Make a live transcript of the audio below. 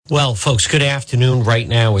Well, folks, good afternoon. Right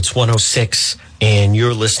now it's 1:06, and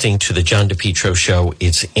you're listening to the John DePetro Show.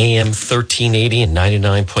 It's AM 1380 and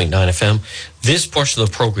 99.9 FM. This portion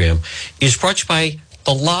of the program is brought to you by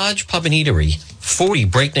the Lodge Pub and Eatery, 40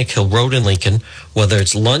 Breakneck Hill Road in Lincoln. Whether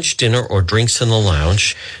it's lunch, dinner, or drinks in the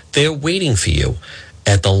lounge, they're waiting for you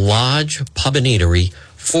at the Lodge Pub and Eatery,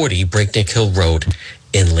 40 Breakneck Hill Road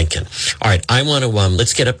in Lincoln. All right, I want to,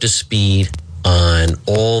 let's get up to speed on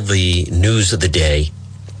all the news of the day.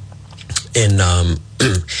 And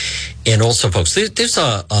also, folks, there's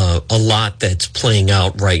a lot that's playing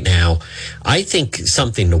out right now. I think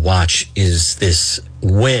something to watch is this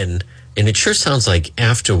when, and it sure sounds like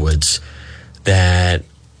afterwards, that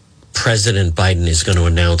President Biden is going to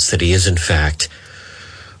announce that he is, in fact,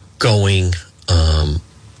 going,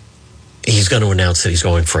 he's going to announce that he's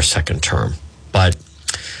going for a second term. But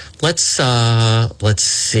let's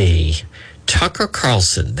see. Tucker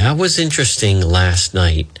Carlson, that was interesting last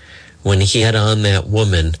night, when he had on that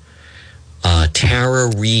woman, Tara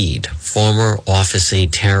Reid, former Office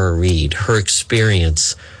Aide Tara Reid, her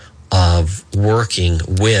experience of working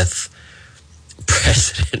with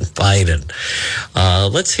President Biden.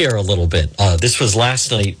 Let's hear a little bit. This was last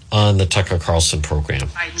night on the Tucker Carlson program.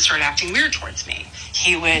 Biden started acting weird towards me.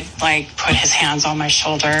 He would put his hands on my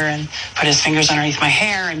shoulder and put his fingers underneath my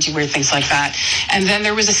hair and do weird things like that. And then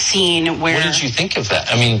there was a scene where... What did you think of that?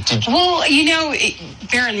 I mean, Well,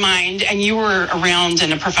 bear in mind, and you were around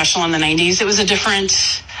and a professional in the 90s, it was a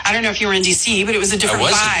different... I don't know if you were in D.C., but it was a different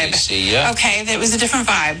vibe. I was in D.C., yeah. Okay, it was a different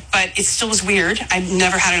vibe, but it still was weird. I've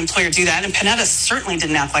never had an employer do that, and Panetta certainly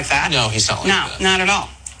didn't act like that. No, he's not like that. No, not at all.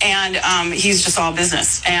 And he's just all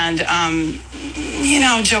business. And,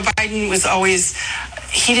 Joe Biden was always...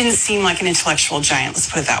 He didn't seem like an intellectual giant,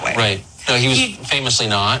 let's put it that way. Right. No, he was famously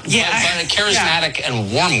not. Yeah. But a charismatic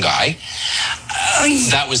and warm guy.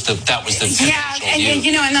 That was the Yeah,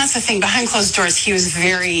 and that's the thing. Behind closed doors, he was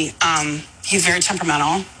very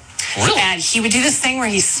temperamental. Really? And he would do this thing where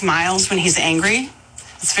he smiles when he's angry.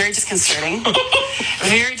 It's very disconcerting.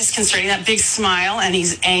 Very disconcerting. That big smile, and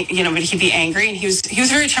but he'd be angry, and he was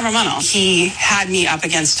very temperamental. He had me up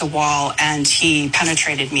against a wall, and he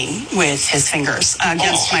penetrated me with his fingers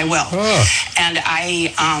against my will. And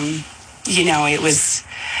I,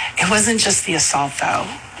 it wasn't just the assault though.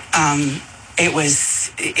 It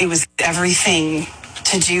was everything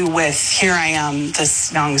to do with, here I am,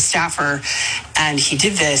 this young staffer, and he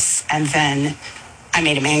did this, and then I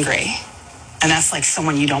made him angry. And that's like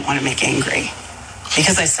someone you don't want to make angry.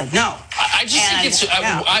 Because I said no. I just think it's,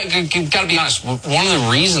 I got to be honest, one of the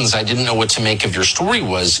reasons I didn't know what to make of your story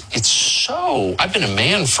was I've been a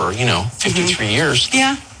man for, 53 years.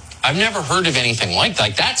 Yeah. I've never heard of anything like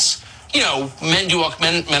that. That's, men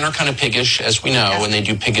are kind of piggish, as we know, and they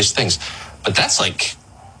do piggish things. But that's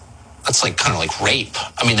kind of like rape.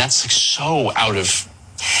 I mean, that's like so out of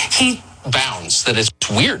bounds that it's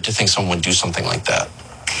weird to think someone would do something like that.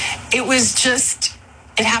 It was just,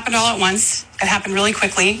 it happened all at once. It happened really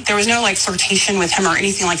quickly. There was no flirtation with him or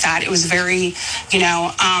anything like that. It was very,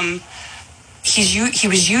 he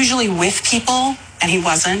was usually with people and he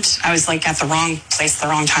wasn't. I was at the wrong place at the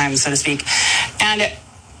wrong time, so to speak. And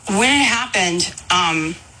when it happened,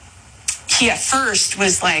 he at first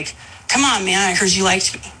was like, come on, man, I heard you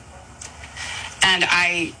liked me. And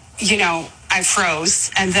I froze.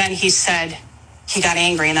 And then he said, he got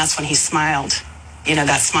angry, and that's when he smiled.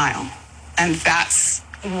 That smile. And that's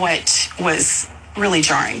what was really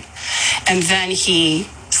jarring. And then he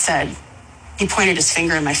pointed his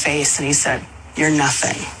finger in my face and he said, you're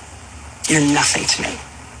nothing. You're nothing to me.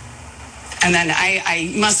 And then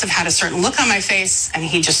I must have had a certain look on my face, and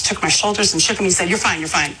he just took my shoulders and shook them. He said, you're fine, you're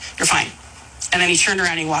fine, you're fine. And then he turned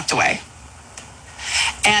around and he walked away.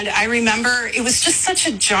 And I remember it was just such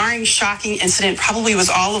a jarring, shocking incident. Probably was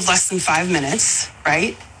all of less than 5 minutes,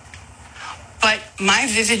 right? But my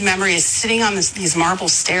vivid memory is sitting on these marble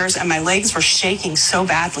stairs, and my legs were shaking so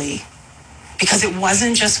badly because it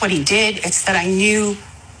wasn't just what he did. It's that I knew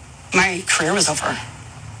my career was over.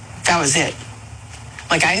 That was it.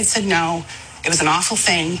 I had said no. It was an awful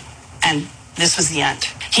thing, and this was the end.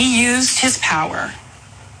 He used his power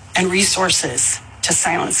and resources to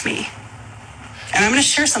silence me. And I'm going to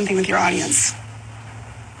share something with your audience.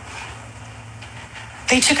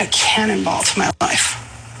 They took a cannonball to my life.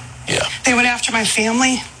 Yeah. They went after my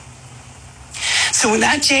family. So when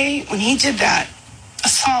that day, when he did that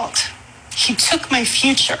assault, he took my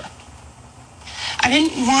future. I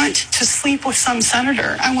didn't want to sleep with some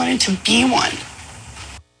senator. I wanted to be one.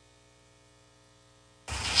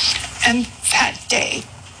 And that day,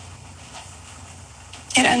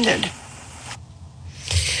 it ended.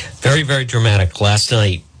 Very, very dramatic. Last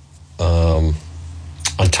night,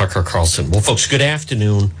 on Tucker Carlson. Well, folks, good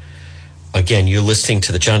afternoon. Again, you're listening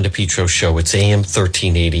to the John DePetro Show. It's AM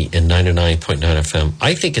 1380 and 99.9 FM.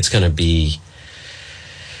 I think it's going to be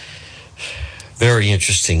very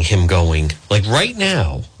interesting, him going. Like right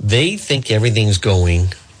now, they think everything's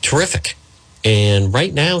going terrific. And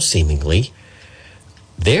right now, seemingly,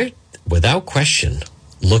 they're, without question,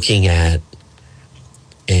 looking at,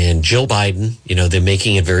 and Jill Biden, they're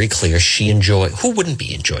making it very clear who wouldn't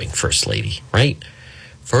be enjoying First Lady, right?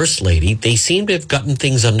 First Lady, they seem to have gotten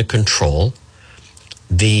things under control.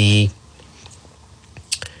 The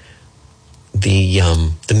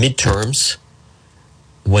midterms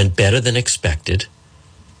went better than expected.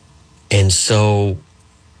 And so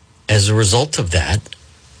as a result of that,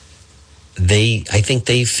 I think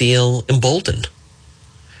they feel emboldened.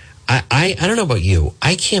 I don't know about you.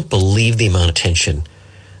 I can't believe the amount of attention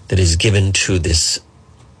that is given to this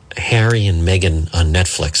Harry and Meghan on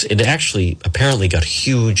Netflix. It actually apparently got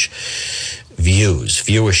huge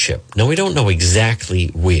viewership. Now, we don't know exactly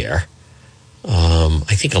where.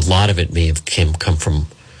 I think a lot of it may have come from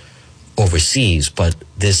overseas, but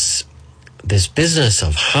this business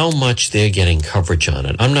of how much they're getting coverage on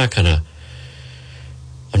it, I'm not gonna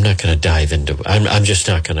dive into. I'm just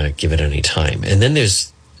not gonna give it any time. And then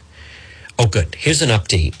there's. Oh, good. Here's an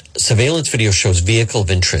update. Surveillance video shows vehicle of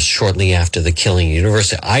interest shortly after the killing of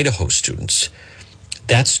University of Idaho students.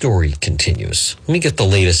 That story continues. Let me get the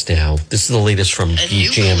latest now. This is the latest from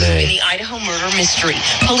BGMA. In the Idaho murder mystery.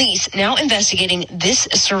 Police now investigating this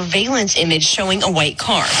surveillance image showing a white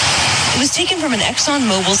car. It was taken from an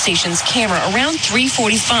ExxonMobil station's camera around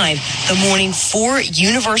 3:45 the morning 4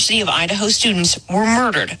 University of Idaho students were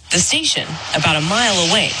murdered. The station about a mile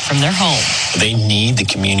away from their home. They need the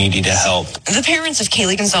community to help. The parents of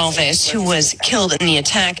Kaylee Gonzalez, who was killed in the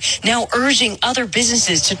attack, now urging other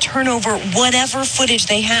businesses to turn over whatever footage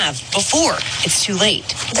they have before it's too late.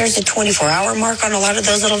 There's a 24-hour mark on a lot of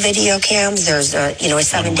those little video cams. There's a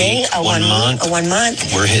 7-day, a 1 month, a 1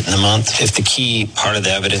 month. We're hitting a month. If the key part of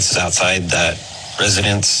the evidence is outside that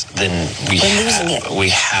residence, then we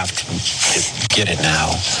have to get it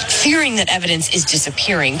now. Fearing that evidence is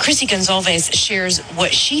disappearing, Chrissy Gonzalez shares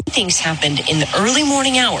what she thinks happened in the early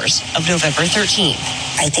morning hours of November 13th.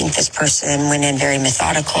 I think this person went in very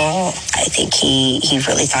methodical. I think he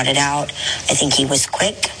really thought it out. I think he was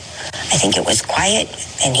quick. I think it was quiet,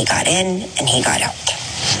 and he got in and he got out.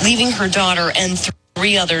 Leaving her daughter and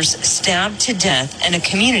 3 others stabbed to death and a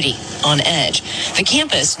community on edge. The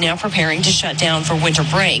campus now preparing to shut down for winter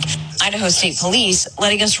break. Idaho State Police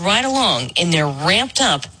letting us ride along in their ramped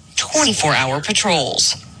up 24-hour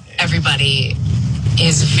patrols. Everybody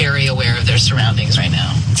is very aware of their surroundings right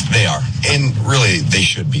now. They are, and really they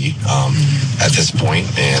should be at this point.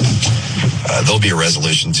 And there'll be a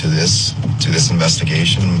resolution to this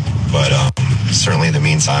investigation. But certainly in the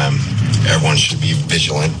meantime, everyone should be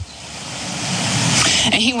vigilant.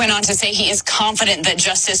 And he went on to say he is confident that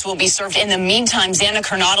justice will be served. In the meantime, Xana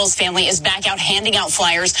Kernodle's family is back out handing out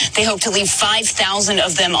flyers. They hope to leave 5,000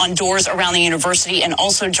 of them on doors around the university. And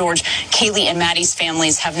also, George, Kaylee and Maddie's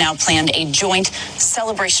families have now planned a joint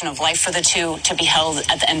celebration of life for the two to be held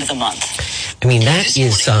at the end of the month. I mean, that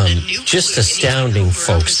is just astounding,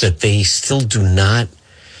 folks, that they still do not.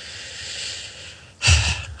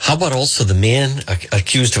 How about also the man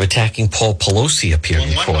accused of attacking Paul Pelosi appearing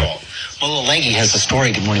in court? Mola Legge has the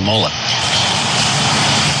story. Good morning, Mola.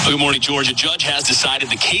 Good morning, George. A judge has decided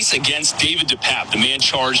the case against David DePetro, the man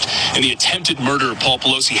charged in the attempted murder of Paul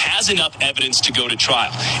Pelosi, has enough evidence to go to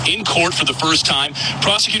trial. In court for the first time,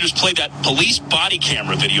 prosecutors played that police body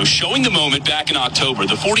camera video showing the moment back in October.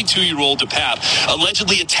 The 42-year-old DePetro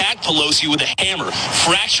allegedly attacked Pelosi with a hammer,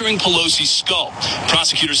 fracturing Pelosi's skull.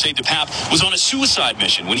 Prosecutors say DePetro was on a suicide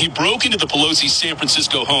mission when he broke into the Pelosi's San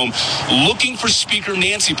Francisco home looking for Speaker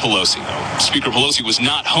Nancy Pelosi. Speaker Pelosi was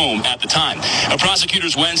not home at the time.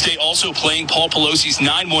 Prosecutors Wednesday also playing Paul Pelosi's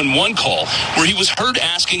 911 call, where he was heard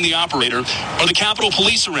asking the operator, "Are the Capitol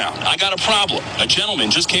Police around? I got a problem. A gentleman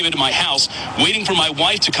just came into my house waiting for my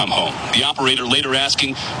wife to come home." The operator later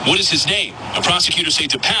asking, "What is his name?" A prosecutor say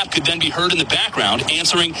DePetro could then be heard in the background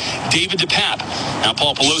answering, "David DePetro." Now,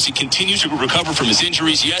 Paul Pelosi continues to recover from his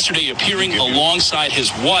injuries, yesterday appearing alongside his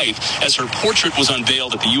wife as her portrait was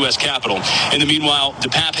unveiled at the U.S. Capitol. In the meanwhile,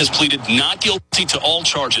 DePetro has pleaded not guilty to all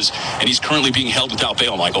charges, and he's currently being held without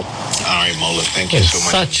bail, Michael. All right, Mola, thank you so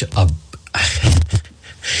much.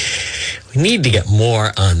 We need to get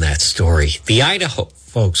more on that story. The Idaho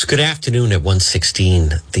folks, good afternoon at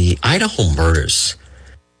 1:16. The Idaho murders.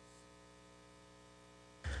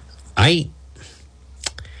 I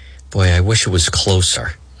wish it was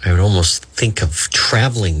closer. I would almost think of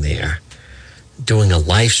traveling there, doing a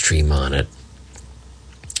live stream on it.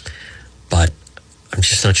 I'm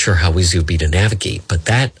just not sure how easy it would be to navigate. But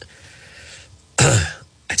that,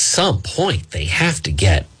 at some point, they have to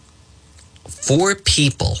get 4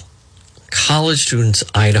 people, college students,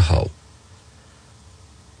 Idaho,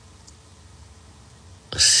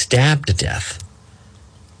 stabbed to death.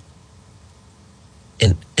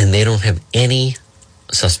 And they don't have any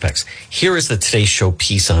suspects. Here is the Today Show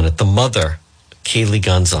piece on it. The mother, Kaylee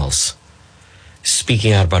Gonzalez,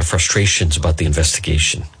 speaking out about frustrations about the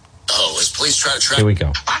investigation. As police try to track... Here we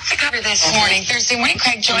go. Lots to cover this morning. Thursday morning,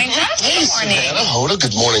 Craig joins us. Good morning. Savannah, Hoda,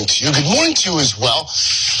 good morning to you. Good morning to you as well.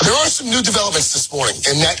 There are some new developments this morning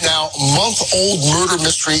in that now month-old murder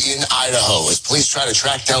mystery in Idaho as police try to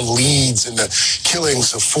track down leads in the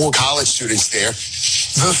killings of 4 college students there.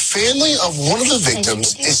 The family of one of the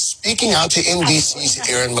victims is speaking out to NBC's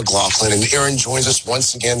Aaron McLaughlin, and Aaron joins us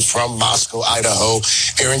once again from Moscow, Idaho.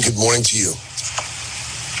 Aaron, good morning to you.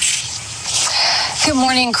 Good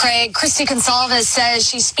morning, Craig. Christy Gonzalez says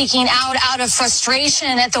she's speaking out of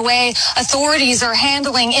frustration at the way authorities are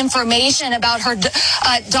handling information about her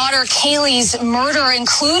daughter Kaylee's murder,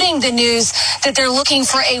 including the news that they're looking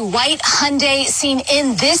for a white Hyundai seen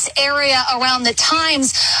in this area around the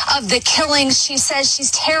times of the killings. She says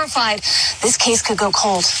she's terrified this case could go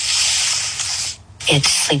cold. It's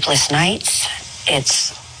sleepless nights.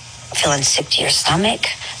 It's feeling sick to your stomach.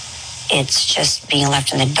 It's just being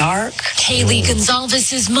left in the dark. Kaylee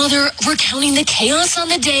Gonzalez's mother recounting the chaos on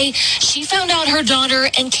the day she found out her daughter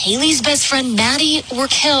and Kaylee's best friend Maddie were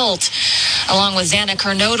killed, along with Xana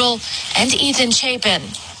Kernodle and Ethan Chapin.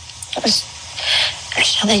 There's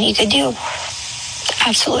nothing you could do.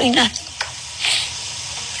 Absolutely nothing.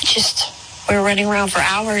 We were running around for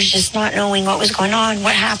hours just not knowing what was going on,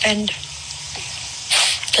 what happened.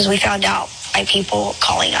 Because we found out by people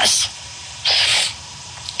calling us.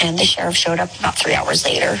 And the sheriff showed up about 3 hours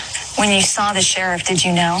later. When you saw the sheriff, did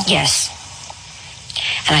you know? Yes.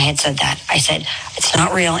 And I had said that. I said, it's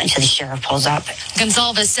not real until the sheriff pulls up.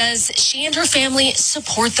 Gonzalez says she and her family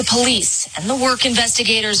support the police and the work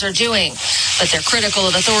investigators are doing, but they're critical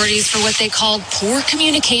of authorities for what they called poor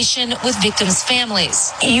communication with victims'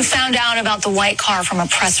 families. You found out about the white car from a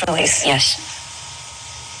press release? Yes.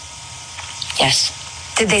 Yes.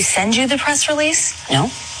 Did they send you the press release? No.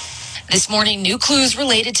 This morning, new clues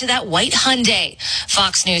related to that white Hyundai.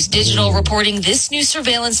 Fox News Digital reporting this new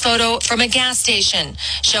surveillance photo from a gas station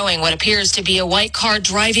showing what appears to be a white car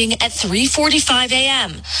driving at 3:45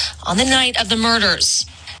 a.m. on the night of the murders.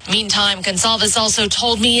 Meantime, Gonzalez also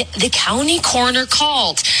told me the county coroner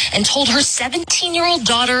called and told her 17-year-old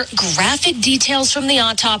daughter graphic details from the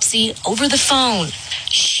autopsy over the phone.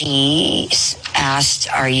 She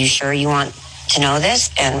asked, are you sure you want to know this?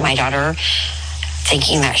 And my daughter,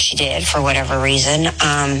 thinking that she did for whatever reason,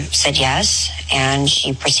 said yes, and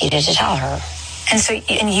she proceeded to tell her.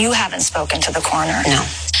 And you haven't spoken to the coroner? No.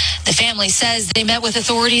 The family says they met with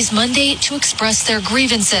authorities Monday to express their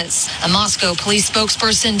grievances. A Moscow police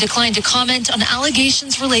spokesperson declined to comment on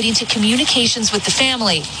allegations relating to communications with the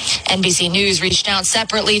family. NBC News reached out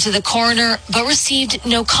separately to the coroner, but received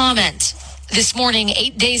no comment. This morning,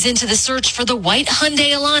 8 days into the search for the white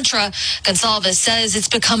Hyundai Elantra, Gonzalez says it's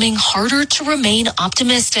becoming harder to remain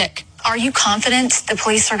optimistic. Are you confident the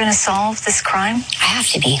police are going to solve this crime? I have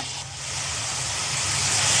to be.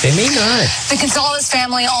 They may not. The Gonzalez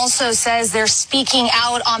family also says they're speaking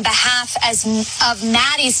out on behalf of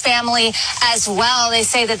Maddie's family as well. They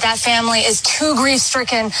say that family is too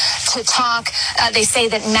grief-stricken to talk. They say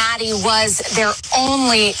that Maddie was their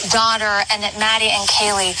only daughter and that Maddie and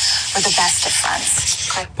Kaylee were the best of friends.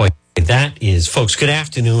 Boy, that is, folks, good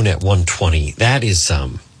afternoon at 1:20. That is,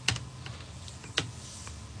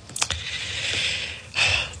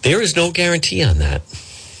 there is no guarantee on that.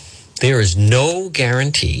 There is no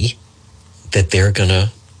guarantee that they're going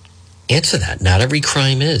to answer that. Not every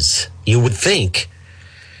crime is. You would think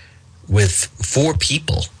with 4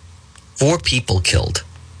 people killed,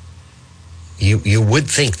 you would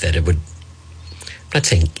think that it would, I'm not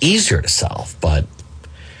saying easier to solve, but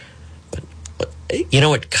you know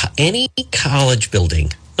what, any college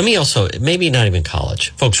building, let me also, maybe not even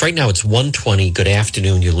college. Folks, right now it's 1:20. Good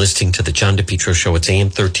afternoon. You're listening to the John DePetro Show. It's AM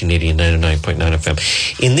 1380 and 99.9 FM.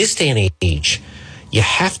 In this day and age, you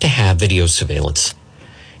have to have video surveillance.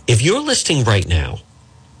 If you're listening right now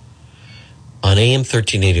on AM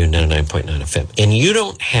 1380 and 99.9 FM, and you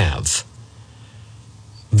don't have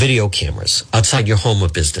video cameras outside your home or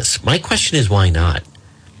business, my question is, why not?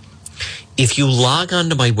 If you log on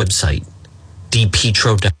to my website,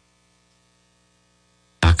 DePetro.com,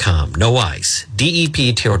 no eyes,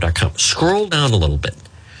 DePetro.com. Scroll down a little bit.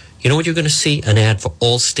 You know what you're going to see? An ad for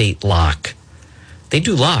Allstate Lock. They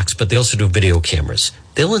do locks, but they also do video cameras.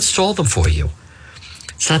 They'll install them for you.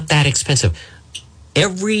 It's not that expensive.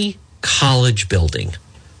 Every college building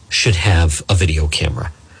should have a video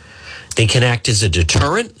camera. They can act as a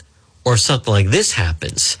deterrent, or if something like this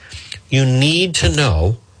happens, you need to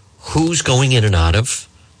know who's going in and out of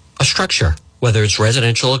a structure, whether it's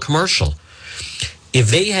residential or commercial.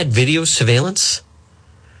 If they had video surveillance,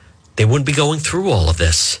 they wouldn't be going through all of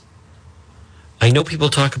this. I know people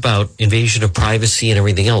talk about invasion of privacy and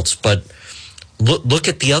everything else, but look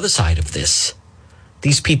at the other side of this.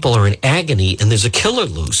 These people are in agony, and there's a killer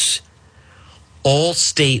loose. All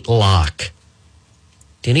state lock.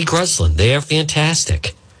 Denny Gruslin, they are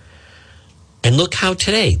fantastic. And look how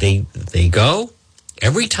today they go.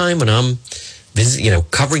 Every time when I'm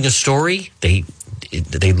covering a story, they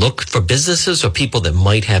look for businesses or people that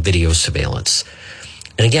might have video surveillance.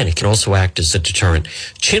 And again, it can also act as a deterrent.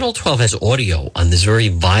 Channel 12 has audio on this very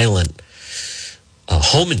violent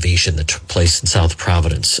home invasion that took place in South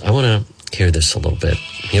Providence. I want to hear this a little bit.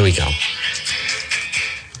 Here we go.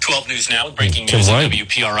 12 News Now with breaking news at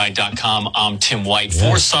WPRI.com. I'm Tim White.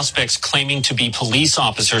 Four suspects claiming to be police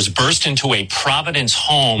officers burst into a Providence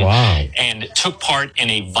home and took part in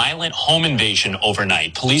a violent home invasion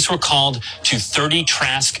overnight. Police were called to 30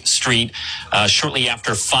 Trask Street shortly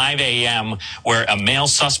after 5 a.m., where a male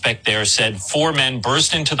suspect there said four men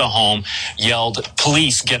burst into the home, yelled,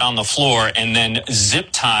 "Police, get on the floor," and then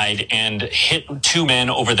zip-tied and hit two men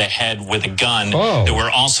over the head with a gun. There were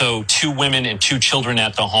also two women and two children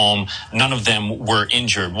at the home. None of them were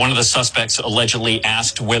injured. One of the suspects allegedly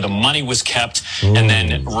asked where the money was kept and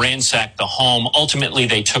then ransacked the home. Ultimately,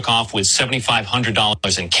 they took off with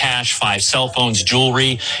 $7,500 in cash, 5 cell phones,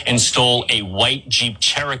 jewelry, and stole a white Jeep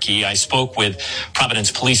Cherokee. I spoke with Providence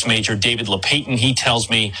Police Major David LePayton. He tells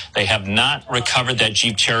me they have not recovered that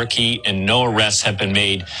Jeep Cherokee and no arrests have been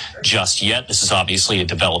made just yet. This is obviously a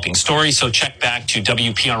developing story, so check back to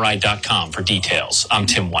WPRI.com for details. I'm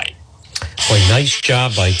Tim White. Boy, nice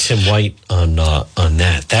job by Tim White on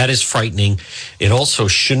that. That is frightening. It also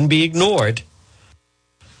shouldn't be ignored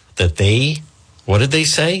that what did they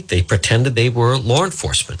say? They pretended they were law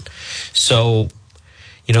enforcement. So,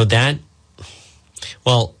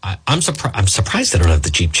 I'm surprised they don't have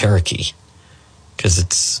the Jeep Cherokee,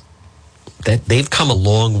 because they've come a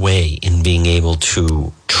long way in being able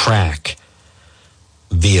to track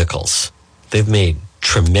vehicles. They've made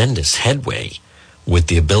tremendous headway with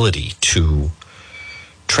the ability to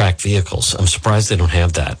track vehicles. I'm surprised they don't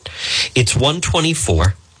have that. It's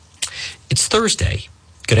 1:24. It's Thursday.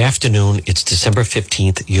 Good afternoon. It's December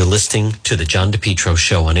 15th. You're listening to the John DePetro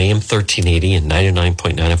Show on AM 1380 and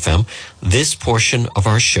 99.9 FM. This portion of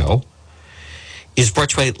our show is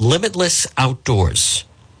brought to you by Limitless Outdoors,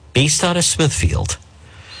 based out of Smithfield.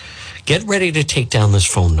 Get ready to take down this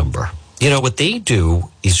phone number. What they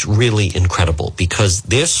do is really incredible, because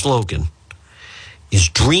their slogan is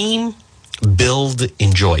dream, build,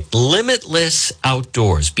 enjoy. Limitless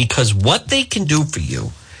Outdoors, because what they can do for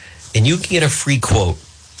you, and you can get a free quote,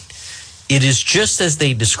 it is just as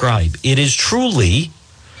they describe. It is truly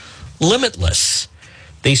limitless.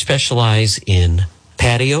 They specialize in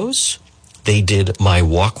patios. They did my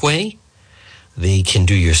walkway. They can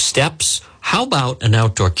do your steps. How about an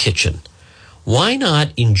outdoor kitchen? Why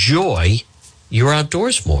not enjoy your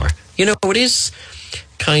outdoors more? It is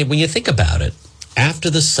kind of, when you think about it, after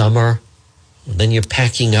the summer, then you're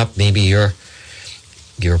packing up maybe your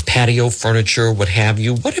patio furniture, what have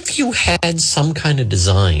you. What if you had some kind of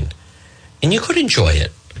design and you could enjoy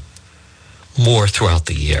it more throughout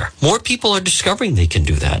the year? More people are discovering they can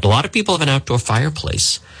do that. A lot of people have an outdoor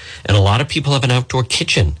fireplace, and a lot of people have an outdoor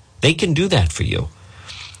kitchen. They can do that for you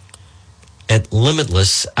at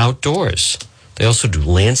Limitless Outdoors. They also do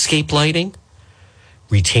landscape lighting,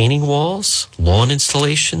 retaining walls, lawn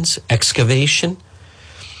installations, excavation.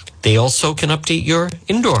 They also can update your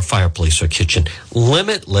indoor fireplace or kitchen.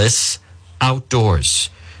 Limitless Outdoors,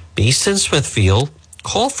 based in Smithfield.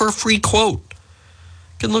 Call for a free quote.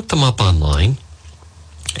 You can look them up online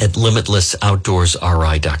at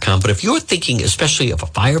limitlessoutdoorsri.com. But if you're thinking especially of a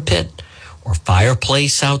fire pit or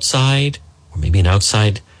fireplace outside, or maybe an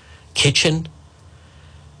outside kitchen,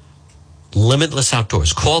 Limitless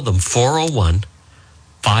Outdoors. Call them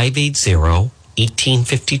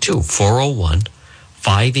 401-580-1852.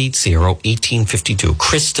 401-580-1852.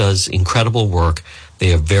 Chris does incredible work.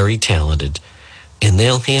 They are very talented, and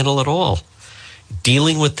they'll handle it all.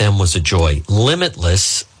 Dealing with them was a joy.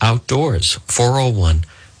 Limitless Outdoors.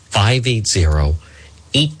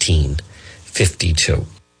 401-580-1852.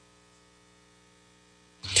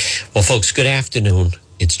 Well, folks, good afternoon.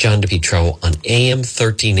 It's John DePetro on AM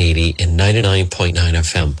 1380 and 99.9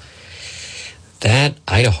 FM. That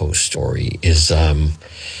Idaho story is,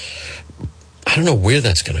 I don't know where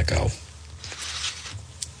that's going to go.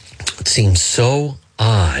 It seems so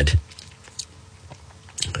odd.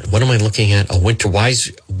 What am I looking at? Winter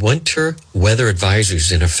weather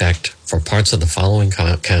advisories in effect for parts of the following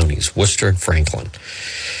counties: Worcester and Franklin.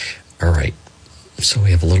 All right. So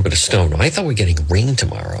we have a little bit of snow. No, I thought we were getting rain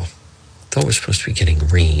tomorrow. I thought we were supposed to be getting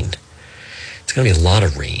rain. It's going to be a lot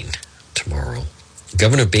of rain tomorrow.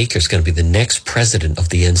 Governor Baker is going to be the next president of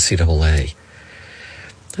the NCAA.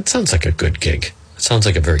 That sounds like a good gig. It sounds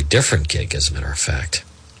like a very different gig, as a matter of fact.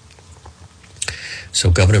 So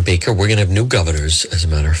Governor Baker, we're going to have new governors, as a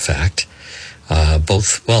matter of fact.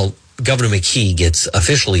 Governor McKee gets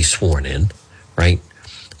officially sworn in, right?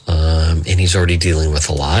 And he's already dealing with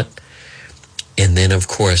a lot. And then, of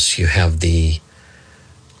course, you have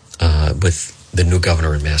with the new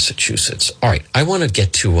governor in Massachusetts. All right, I want to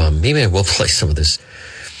get to, maybe I will play some of this.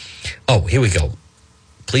 Oh, here we go.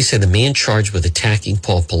 Police say the man charged with attacking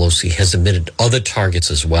Paul Pelosi has admitted other targets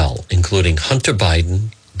as well, including Hunter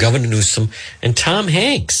Biden, Governor Newsom, and Tom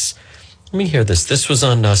Hanks. Let me hear this. This was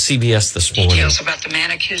on CBS this morning. Details about the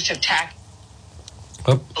man accused of attacking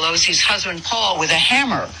Pelosi's husband, Paul, with a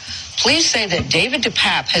hammer. Police say that David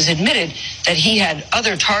DePetro has admitted that he had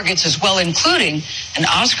other targets as well, including an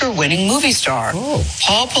Oscar-winning movie star. Oh.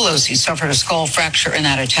 Paul Pelosi suffered a skull fracture in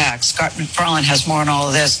that attack. Scott McFarland has more on all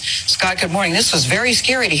of this. Scott, good morning. This was very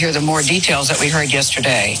scary to hear the more details that we heard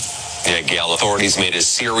yesterday. Yeah, Gail, authorities made a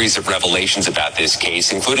series of revelations about this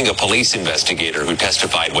case, including a police investigator who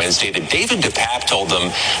testified Wednesday that David DePetro told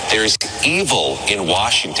them there's evil in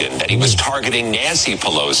Washington, that he was targeting Nancy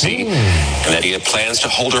Pelosi, and that he had plans to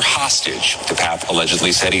hold her hostage. DePetro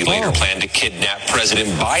allegedly said he later planned to kidnap President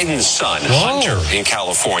Biden's son, Hunter, in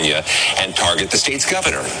California, and target the state's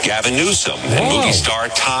governor, Gavin Newsom, and movie star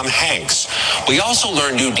Tom Hanks. We also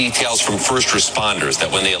learned new details from first responders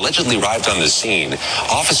that when they allegedly arrived on the scene,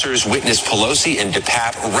 officers witnessed Pelosi and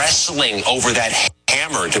DePetro wrestling over that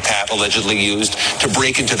hammer DePetro allegedly used to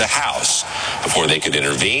break into the house. Before they could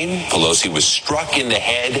intervene, Pelosi was struck in the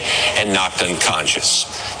head and knocked unconscious.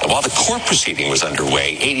 And while the court proceeding was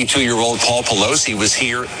underway, 82-year-old Paul Pelosi was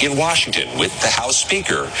here in Washington with the House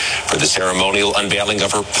Speaker for the ceremonial unveiling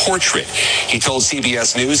of her portrait. He told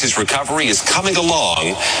CBS News his recovery is coming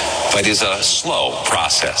along, but is a slow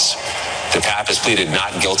process. DePetro has pleaded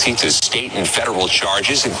not guilty to state and federal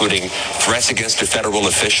charges, including threats against a federal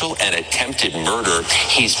official and attempted murder.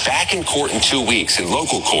 He's back in court in 2 weeks in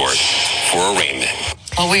local court for arraignment.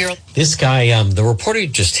 This guy, the reporter you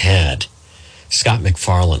just had, Scott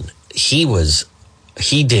McFarland,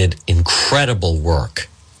 he did incredible work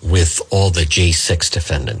with all the J6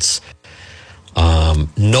 defendants.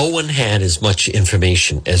 No one had as much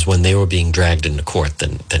information as when they were being dragged into court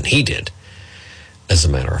than he did, as a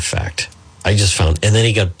matter of fact. I just found, and then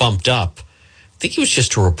he got bumped up. I think he was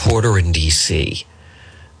just a reporter in D.C.,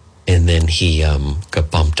 and then he got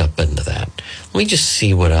bumped up into that. Let me just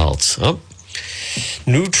see what else. Oh,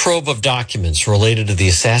 new trove of documents related to the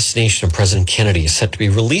assassination of President Kennedy is set to be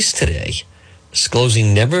released today,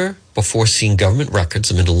 disclosing never-before-seen government records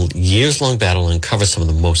amid a years-long battle to uncover some of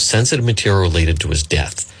the most sensitive material related to his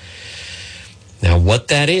death. Now, what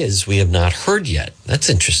that is, we have not heard yet. That's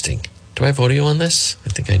interesting. Do I have audio on this? I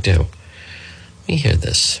think I do. Let me hear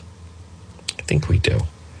this. I think we do.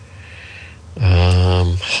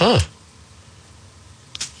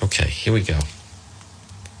 Okay, here we go.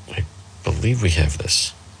 I believe we have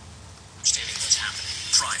this.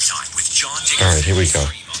 All right, here we go.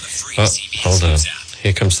 Oh, hold on.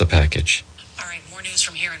 Here comes the package. All right, more news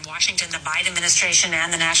from here in Washington. The Biden administration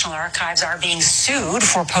and the National Archives are being sued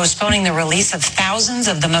for postponing the release of thousands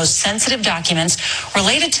of the most sensitive documents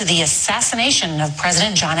related to the assassination of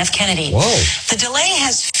President John F. Kennedy. Whoa. The delay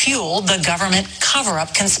has fueled the government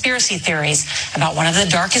cover-up conspiracy theories about one of the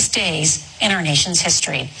darkest days in our nation's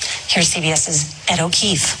history. Here's CBS's Ed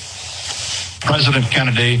O'Keefe. President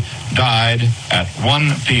Kennedy died at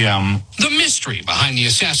 1 p.m. The mystery behind the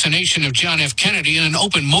assassination of John F. Kennedy in an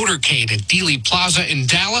open motorcade at Dealey Plaza in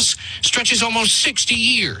Dallas stretches almost 60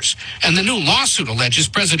 years. And the new lawsuit alleges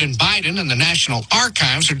President Biden and the National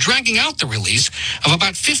Archives are dragging out the release of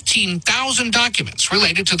about 15,000 documents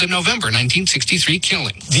related to the November 1963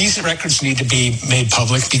 killing. These records need to be made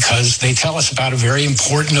public because they tell us about a very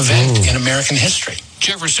important event in American history.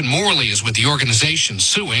 Jefferson Morley is with the organization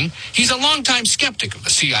suing. He's a longtime skeptic of the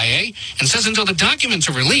CIA and says until the documents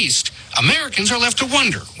are released, Americans are left to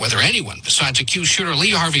wonder whether anyone besides accused shooter Lee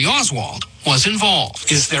Harvey Oswald was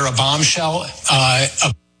involved. Is there a bombshell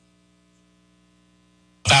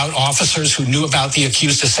about officers who knew about the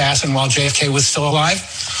accused assassin while JFK was still alive?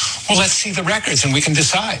 Well, let's see the records and we can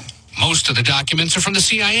decide. Most of the documents are from the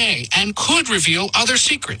CIA and could reveal other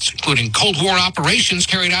secrets, including Cold War operations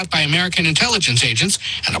carried out by American intelligence agents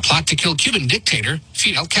and a plot to kill Cuban dictator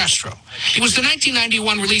Fidel Castro. It was the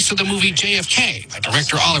 1991 release of the movie JFK by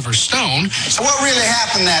director Oliver Stone. So what really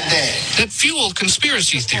happened that day? That fueled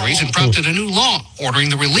conspiracy theories and prompted a new law ordering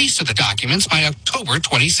the release of the documents by October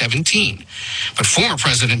 2017. But former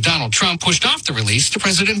President Donald Trump pushed off the release to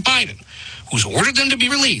President Biden, who's ordered them to be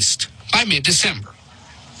released by mid-December.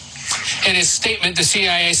 In his statement, the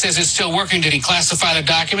CIA says it's still working to declassify the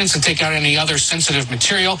documents and take out any other sensitive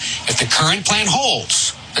material. If the current plan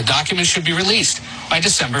holds, the documents should be released by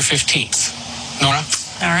December 15th. Nora?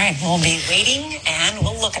 All right, we'll be waiting and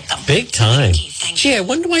we'll look at them. Big time. Gee, I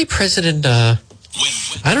wonder why President... I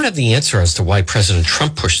don't have the answer as to why President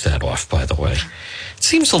Trump pushed that off, by the way. It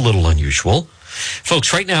seems a little unusual.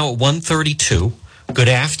 Folks, right now at 1:32, good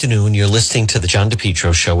afternoon. You're listening to the John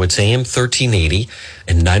DePetro Show. It's AM 1380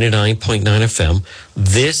 and 99.9 FM.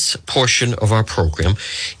 This portion of our program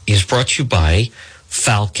is brought to you by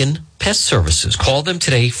Falcon Pest Services. Call them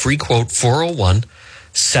today. Free quote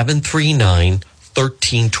 401-739-1322.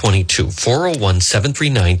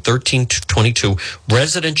 401-739-1322.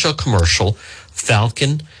 Residential, commercial,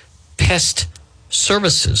 Falcon Pest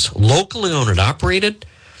Services. Locally owned and operated.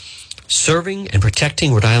 Serving and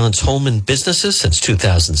protecting Rhode Island's home and businesses since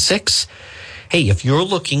 2006. Hey, if you're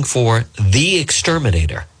looking for the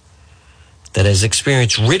exterminator that has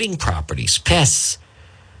experience ridding properties, pests,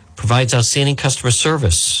 provides outstanding customer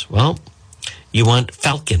service, well, you want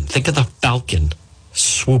Falcon. Think of the Falcon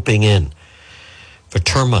swooping in for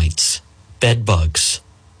termites, bed bugs,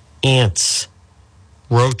 ants,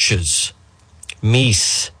 roaches,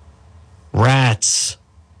 meese, rats,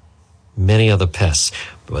 many other pests.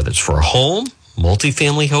 Whether it's for a home,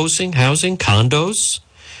 multifamily housing, condos,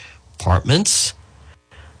 apartments,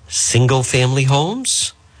 single-family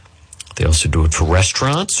homes. They also do it for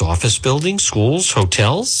restaurants, office buildings, schools,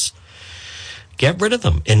 hotels. Get rid of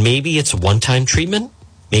them. And maybe it's a one-time treatment.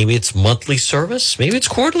 Maybe it's monthly service. Maybe it's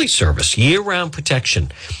quarterly service. Year-round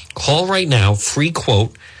protection. Call right now. Free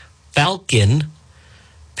quote. Falcon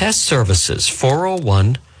Pest Services.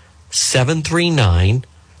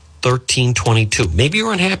 401-739-1322. Maybe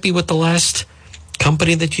you're unhappy with the last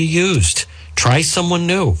company that you used. Try someone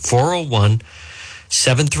new.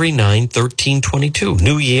 401-739-1322.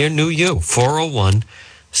 New year, new you.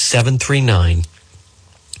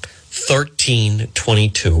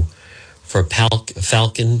 401-739-1322 for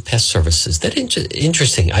Falcon Pest Services. That's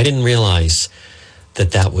interesting. I didn't realize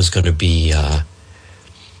that was going to be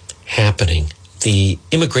happening. The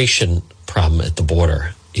immigration problem at the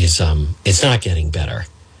border is it's not getting better.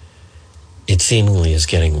 It seemingly is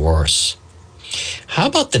getting worse. How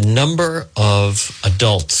about the number of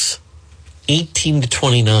adults 18 to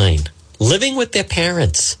 29 living with their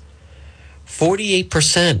parents?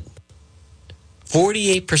 48%.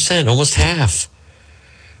 48%, almost half,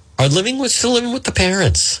 are still living with the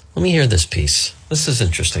parents. Let me hear this piece. This is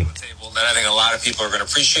interesting. That I think a lot of people are going to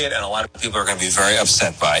appreciate and a lot of people are going to be very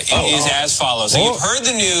upset by. It is as follows. So you've heard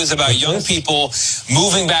the news about young people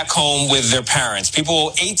moving back home with their parents.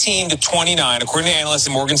 People 18 to 29, according to analysts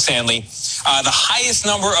at Morgan Stanley, the highest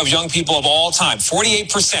number of young people of all time,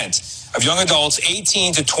 48% of young adults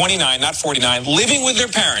 18 to 29, not 49, living with their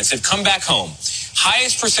parents have come back home.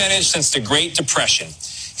 Highest percentage since the Great Depression.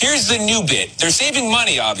 Here's the new bit. They're saving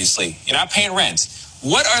money, obviously. You're not paying rent.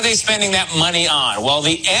 What are they spending that money on? Well,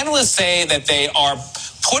 the analysts say that they are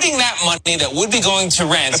putting that money that would be going to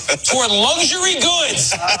rent toward luxury goods.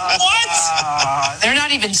 What? They're not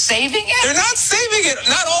even saving it? They're not saving it.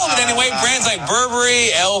 Not all of it anyway. Brands like Burberry,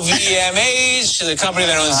 LVMH, the company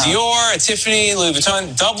that owns Dior, Tiffany, Louis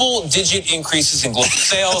Vuitton, double-digit increases in global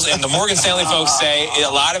sales. And the Morgan Stanley folks say a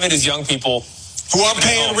lot of it is young people who are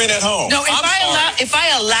paying rent at home. No, if I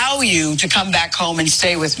allow you to come back home and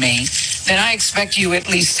stay with me, then I expect you at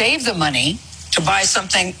least save the money to buy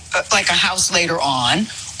something like a house later on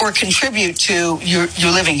or contribute to your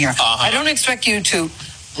living here. I don't expect you to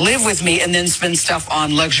live with me and then spend stuff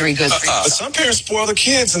on luxury goods for you. But some parents spoil the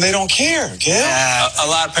kids and they don't care. A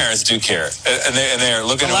lot of parents do care, and they're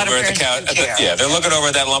looking over at the couch. They're looking over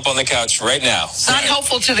at that lump on the couch right now. It's not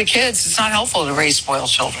helpful to the kids. It's not helpful to raise spoiled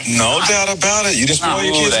children. No doubt about it. You just spoil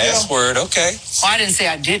your kids. The S word. Okay. Well, I didn't say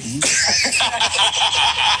I didn't.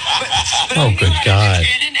 Oh, good God.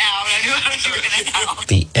 In and out. I knew how to do in and out.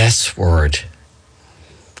 The S word.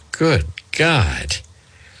 Good God.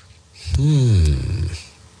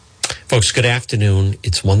 Folks, good afternoon.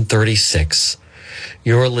 It's 1:36.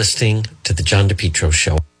 You're listening to the John DePetro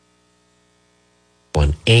Show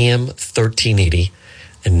on AM 1380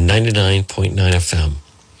 and 99.9 FM.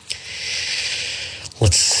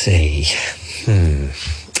 Let's see.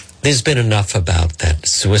 There's been enough about that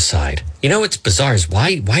suicide. You know what's bizarre is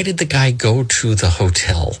why did the guy go to the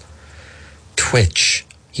hotel? Twitch.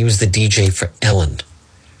 He was the DJ for Ellen.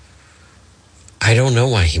 I don't know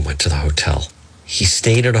why he went to the hotel. He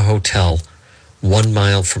stayed at a hotel 1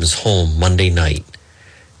 mile from his home Monday night,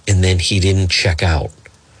 and then he didn't check out.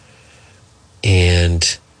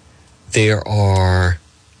 And there are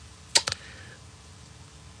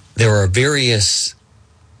various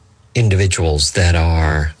individuals that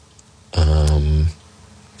are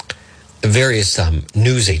various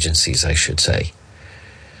news agencies, I should say,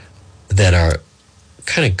 that are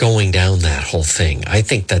kind of going down that whole thing. I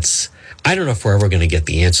think I don't know if we're ever going to get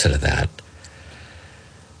the answer to that,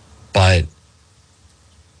 but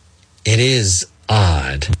it is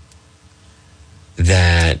odd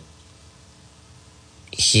that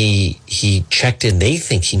he checked in. They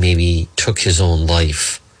think he maybe took his own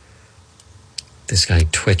life. This guy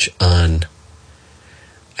Twitch on,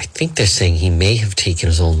 I think they're saying he may have taken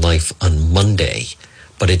his own life on Monday,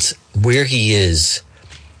 but it's where he is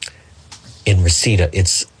in Reseda.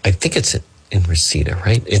 I think it's in Reseda,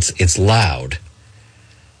 right? It's loud.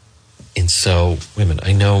 And so, wait a minute,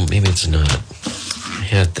 I know maybe it's not. I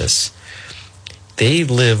had this. They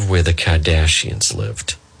live where the Kardashians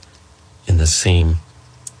lived, in the same,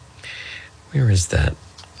 where is that?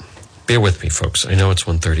 Bear with me, folks. I know it's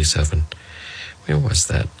 137. Where was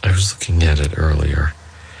that? I was looking at it earlier.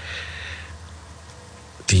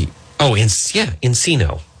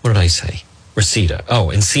 Encino. What did I say? Reseda. Oh,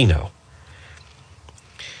 Encino.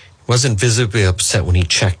 Wasn't visibly upset when he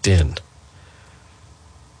checked in.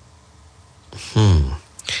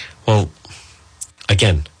 Well,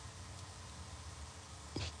 again,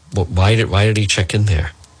 why did he check in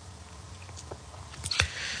there?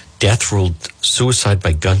 Death ruled suicide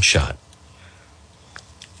by gunshot.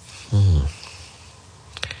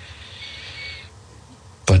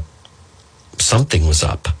 But something was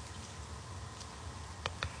up.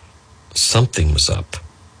 Something was up.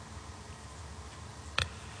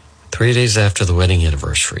 3 days after the wedding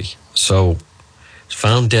anniversary. So,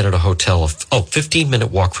 found dead at a hotel.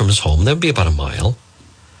 15-minute walk from his home. That would be about a mile.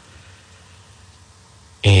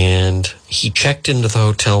 And he checked into the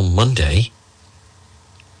hotel Monday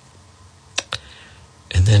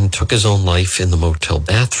and then took his own life in the motel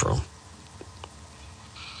bathroom.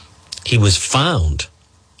 He was found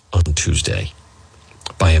on Tuesday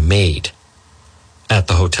by a maid at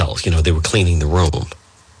the hotel. You know, they were cleaning the room.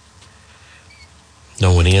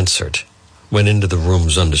 No one answered. Went into the room,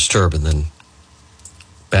 was undisturbed, and then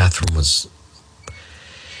the bathroom was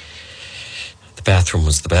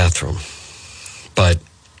the bathroom. But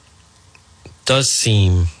does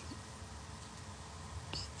seem,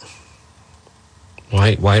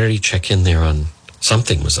 why did he check in there on,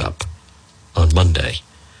 something was up on Monday?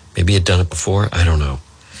 Maybe he had done it before. I don't know.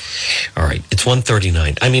 All right. It's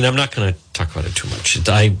 1:39. I mean, I'm not going to talk about it too much.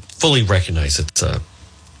 I fully recognize it's a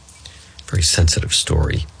very sensitive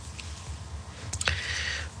story.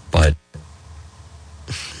 But,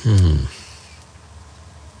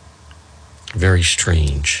 very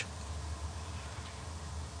strange.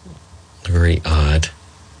 Very odd.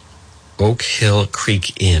 Oak Hill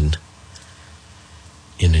Creek Inn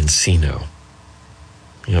in Encino.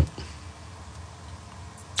 Yep.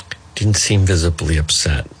 Didn't seem visibly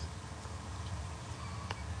upset.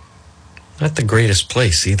 Not the greatest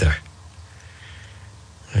place either.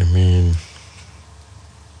 I mean,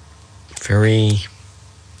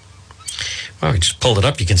 I just pulled it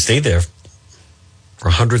up. You can stay there for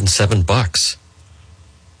 $107.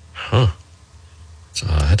 Huh. It's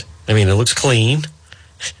odd. I mean, it looks clean.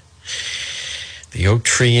 The Oak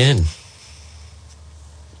Tree Inn.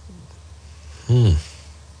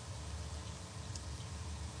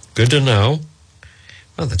 Good to know.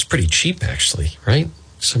 Well, that's pretty cheap, actually, right?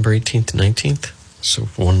 December 18th to 19th. So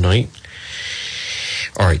for one night.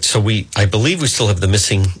 All right, so I believe we still have the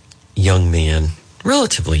missing young man,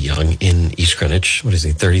 relatively young, in East Greenwich. What is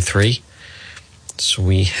he, 33? So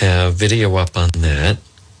we have video up on that.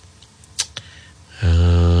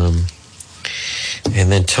 And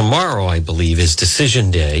then tomorrow, I believe, is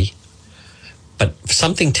decision day. But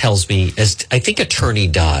something tells me, as I think Attorney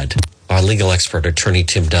Dodd, our legal expert, Attorney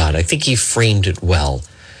Tim Dodd, I think he framed it well,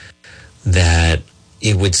 that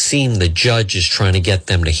it would seem the judge is trying to get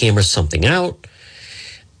them to hammer something out,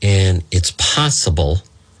 and it's possible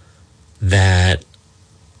that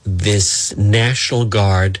this National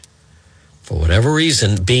Guard, for whatever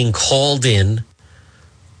reason, being called in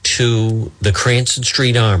to the Cranston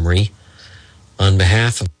Street Armory on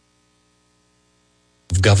behalf of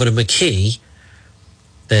Governor McKee,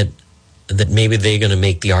 that that maybe they're going to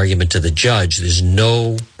make the argument to the judge. There's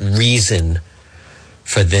no reason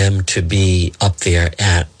for them to be up there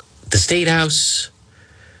at the State House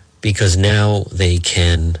because now they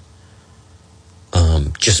can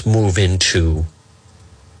just move into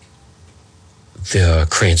the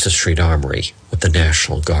Cranston Street Armory with the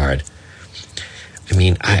National Guard. I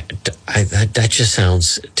mean, that just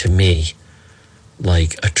sounds to me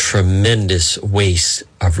like a tremendous waste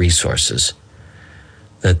of resources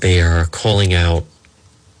that they are calling out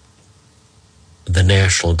the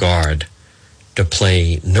National Guard to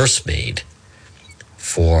play nursemaid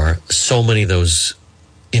for so many of those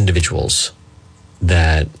individuals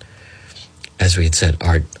that, as we had said,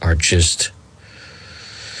 are just...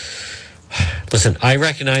 Listen, I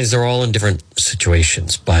recognize they're all in different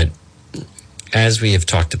situations, but as we have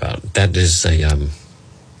talked about, that is a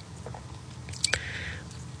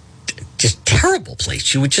just terrible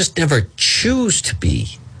place. You would just never choose to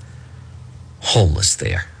be homeless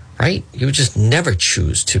there, right? You would just never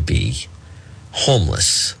choose to be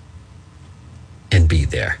homeless and be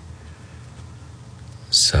there.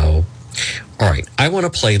 So, all right, I want to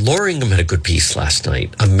play. Laura Ingham had a good piece last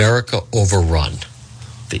night, America Overrun,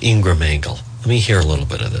 the Ingram angle. Let me hear a little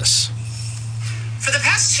bit of this. For the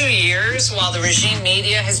past 2 years, while the regime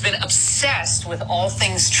media has been obsessed with all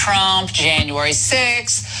things Trump, January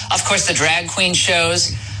 6th, of course the drag queen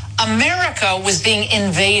shows, America was being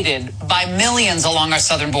invaded by millions along our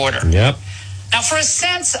southern border. Yep. Now, for a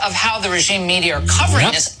sense of how the regime media are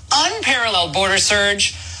covering this unparalleled border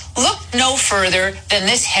surge, look no further than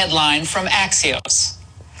this headline from Axios.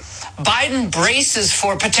 Biden braces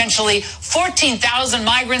for potentially 14,000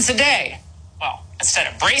 migrants a day. Well,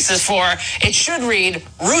 instead of braces for, it should read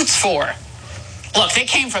roots for. Look, they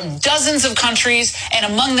came from dozens of countries, and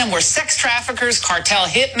among them were sex traffickers, cartel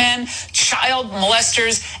hitmen, child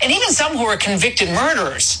molesters, and even some who were convicted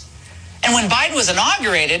murderers. And when Biden was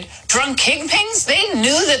inaugurated, drunk kingpins, they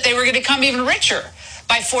knew that they were going to become even richer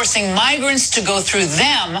by forcing migrants to go through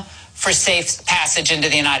them for safe passage into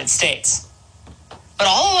the United States. But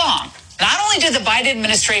all along, not only did the Biden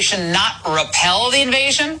administration not repel the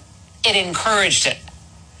invasion, it encouraged it.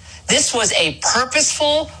 This was a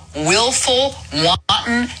purposeful, willful,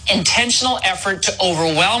 wanton, intentional effort to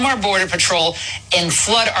overwhelm our border patrol and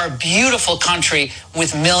flood our beautiful country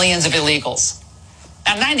with millions of illegals.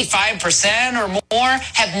 Now, 95% or more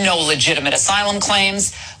have no legitimate asylum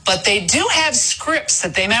claims, but they do have scripts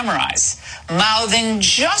that they memorize, mouthing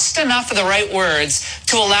just enough of the right words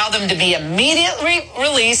to allow them to be immediately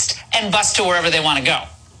released and bust to wherever they want to go.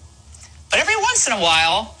 But every once in a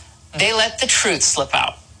while, they let the truth slip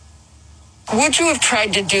out. Would you have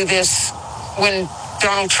tried to do this when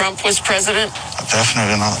Donald Trump was president?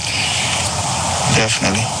 Definitely not.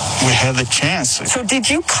 Definitely. We had the chance. So did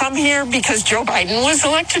you come here because Joe Biden was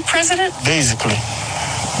elected president? Basically.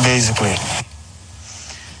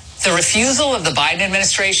 The refusal of the Biden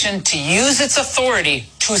administration to use its authority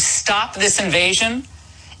to stop this invasion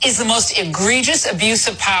is the most egregious abuse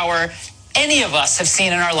of power any of us have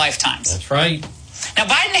seen in our lifetimes. That's right. Now,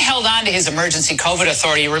 Biden held on to his emergency COVID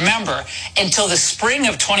authority, remember, until the spring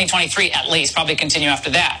of 2023 at least, probably continue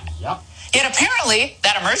after that. Yep. Yet apparently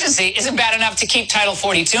that emergency isn't bad enough to keep Title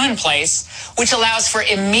 42 in place, which allows for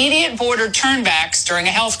immediate border turnbacks during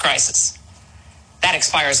a health crisis. That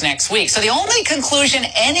expires next week. So the only conclusion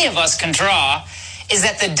any of us can draw is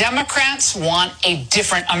that the Democrats want a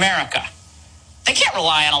different America. They can't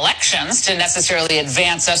rely on elections to necessarily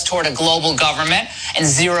advance us toward a global government and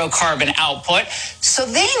zero carbon output. So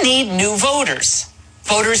they need new voters.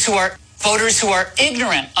 Voters who are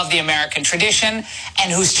ignorant of the American tradition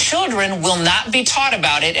and whose children will not be taught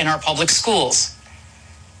about it in our public schools.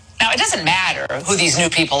 Now, it doesn't matter who these new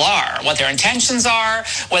people are, what their intentions are,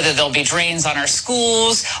 whether they'll be drains on our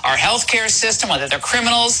schools, our healthcare system, whether they're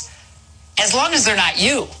criminals, as long as they're not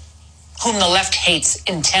you, whom the left hates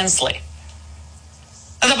intensely.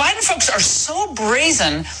 Now, the Biden folks are so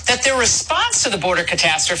brazen that their response to the border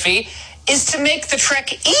catastrophe is to make the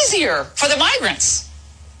trek easier for the migrants.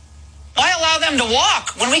 Why allow them to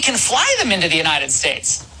walk when we can fly them into the United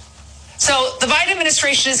States? So the Biden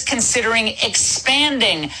administration is considering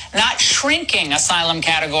expanding, not shrinking, asylum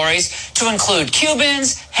categories to include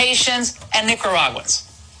Cubans, Haitians, and Nicaraguans.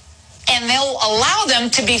 And they'll allow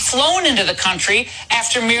them to be flown into the country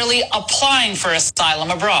after merely applying for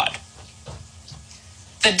asylum abroad.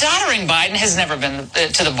 The doddering Biden has never been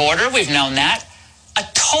to the border. We've known that. A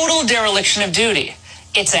total dereliction of duty.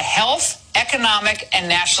 It's a health, economic, and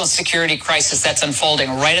national security crisis that's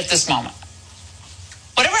unfolding right at this moment.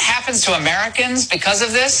 Whatever happens to Americans because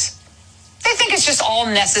of this, they think it's just all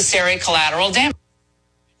necessary collateral damage.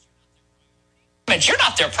 You're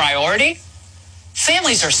not their priority.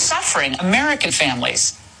 Families are suffering, American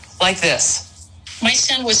families, like this. My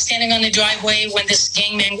son was standing on the driveway when this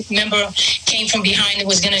gang member came from behind and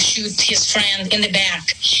was going to shoot his friend in the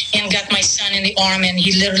back and got my son in the arm, and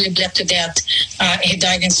he literally bled to death. He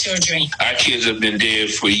died in surgery. Our kids have been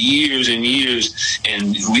dead for years and years,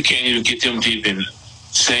 and we can't even get them to even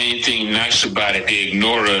say anything nice about it. They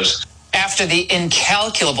ignore us. After the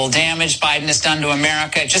incalculable damage Biden has done to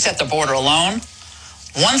America just at the border alone,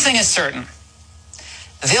 one thing is certain.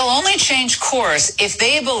 They'll only change course if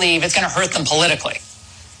they believe it's going to hurt them politically.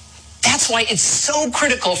 That's why it's so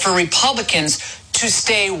critical for Republicans to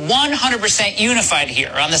stay 100% unified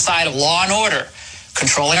here on the side of law and order,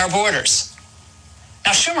 controlling our borders.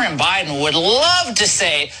 Now, Schumer and Biden would love to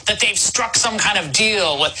say that they've struck some kind of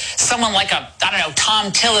deal with someone like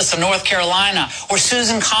Tom Tillis of North Carolina or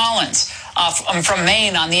Susan Collins from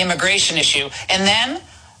Maine on the immigration issue. And then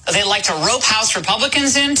they'd like to rope House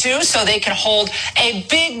Republicans in, too, so they can hold a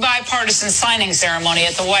big bipartisan signing ceremony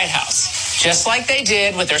at the White House, just like they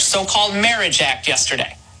did with their so-called Marriage Act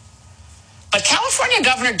yesterday. But California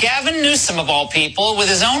Governor Gavin Newsom, of all people, with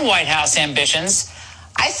his own White House ambitions,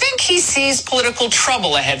 I think he sees political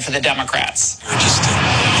trouble ahead for the Democrats. Just to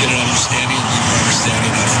get an understanding, a deeper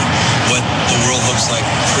understanding of what the world looks like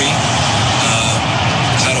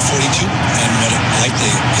pre-Title 42 and what it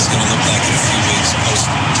likely is going to look like in a few weeks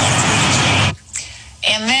post-Title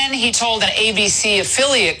 42. And then he told an ABC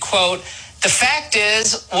affiliate, quote, "The fact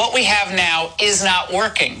is, what we have now is not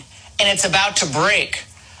working, and it's about to break.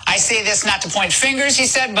 I say this not to point fingers," he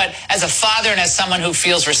said, "but as a father and as someone who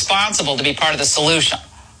feels responsible to be part of the solution."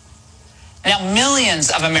 Now, millions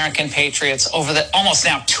of American patriots over the almost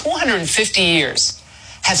now 250 years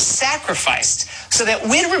have sacrificed so that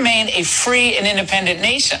we'd remain a free and independent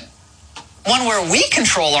nation, one where we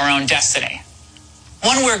control our own destiny,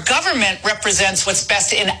 one where government represents what's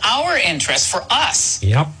best in our interest for us.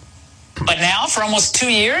 Yep. But now, for almost 2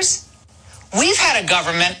 years, we've had a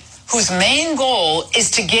government whose main goal is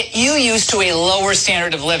to get you used to a lower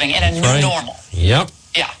standard of living and a new normal. Yep.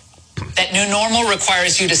 Yeah. That new normal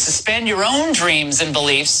requires you to suspend your own dreams and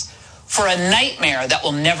beliefs for a nightmare that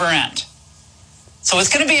will never end. So it's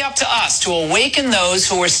going to be up to us to awaken those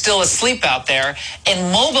who are still asleep out there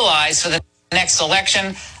and mobilize for the next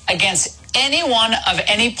election against anyone of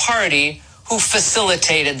any party who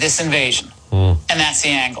facilitated this invasion. And that's the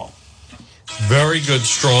angle. Very good,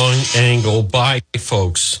 strong angle by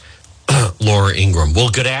folks. Laura Ingraham. Well,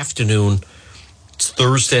 good afternoon. It's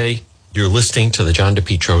Thursday. You're listening to the John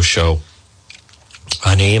DePetro Show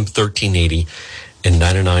on AM 1380 and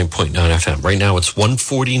 99.9 FM. Right now it's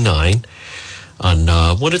 1:49 on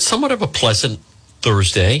what is somewhat of a pleasant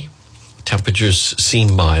Thursday. Temperatures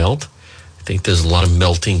seem mild. I think there's a lot of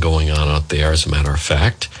melting going on out there, as a matter of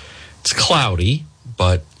fact. It's cloudy,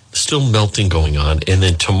 but still melting going on. And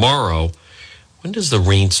then tomorrow, when does the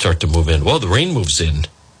rain start to move in? Well, the rain moves in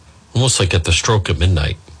almost like at the stroke of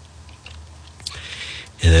midnight.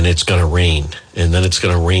 And then it's going to rain. And then it's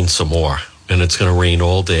going to rain some more. And it's going to rain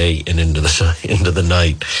all day and into the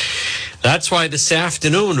night. That's why this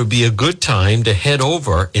afternoon would be a good time to head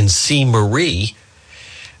over and see Marie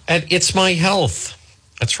at It's My Health.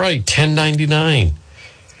 That's right, 1099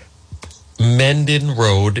 Mendon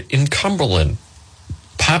Road in Cumberland.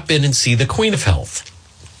 Pop in and see the Queen of Health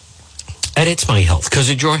at It's My Health, because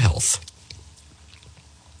it's your health.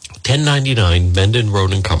 1099 Mendon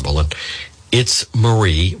Road in Cumberland. It's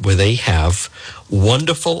Marie, where they have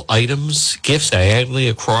wonderful items, gifts diagonally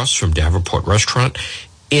across from Davenport Restaurant.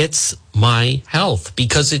 It's My Health,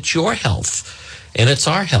 because it's your health and it's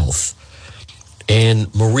our health.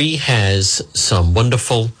 And Marie has some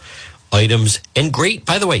wonderful items and great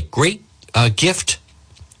gift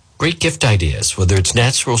ideas, whether it's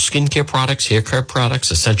natural skincare products, hair care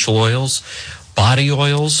products, essential oils, body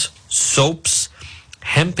oils, soaps,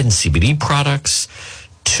 hemp and CBD products,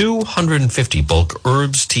 250 bulk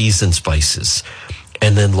herbs, teas, and spices,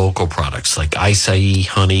 and then local products like acai,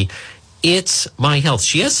 honey. It's My Health.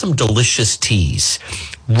 She has some delicious teas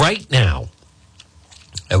right now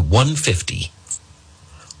at $150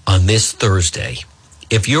 on this Thursday.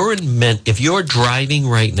 If you're driving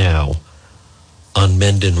right now on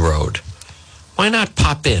Mendon Road, why not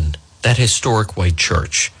pop in that historic white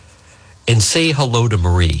church and say hello to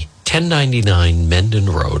Marie, 1099 Mendon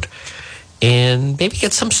Road, and maybe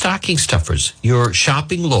get some stocking stuffers. You're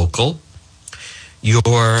shopping local.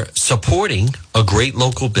 You're supporting a great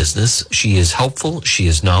local business. She is helpful. She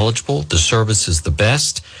is knowledgeable. The service is the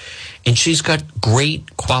best. And she's got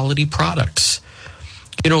great quality products.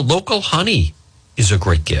 You know, local honey is a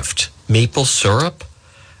great gift. Maple syrup,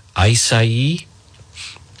 acai,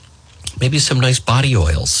 maybe some nice body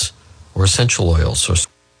oils or essential oils or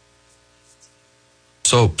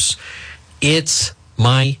soaps. It's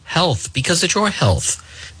my health because it's your health.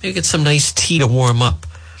 Maybe get some nice tea to warm up.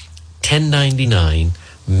 1099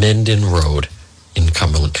 Menden Road in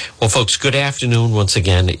Cumberland. Well, folks, good afternoon once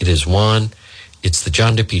again. It is Juan. It's the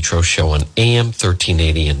John DePetro Show on AM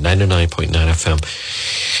 1380 and 99.9 FM.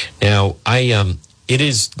 Now, it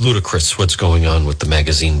is ludicrous what's going on with the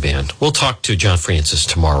magazine ban. We'll talk to John Francis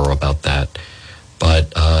tomorrow about that. But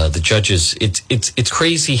the judges, it's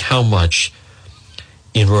crazy how much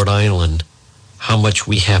in Rhode Island, how much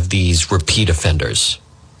we have these repeat offenders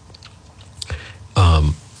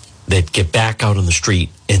that get back out on the street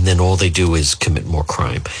and then all they do is commit more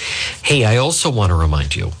crime. Hey, I also want to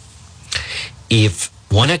remind you,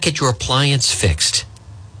 why not get your appliance fixed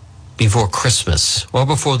before Christmas or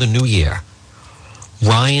before the new year?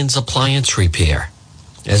 Ryan's Appliance Repair.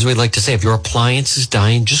 As we like to say, if your appliance is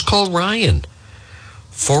dying, just call Ryan.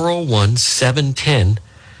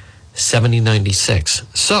 401-710-7096.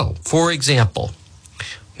 So, for example,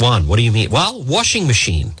 Juan, what do you mean? Well, washing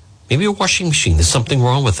machine. Maybe your washing machine, there's something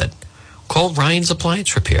wrong with it. Call Ryan's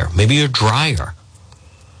Appliance Repair. Maybe your dryer.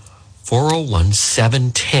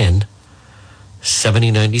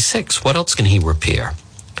 401-710-7096. What else can he repair?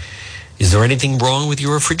 Is there anything wrong with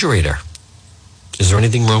your refrigerator? Is there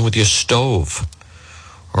anything wrong with your stove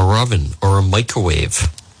or oven or a microwave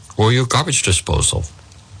or your garbage disposal?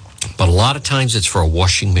 But a lot of times it's for a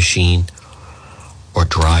washing machine or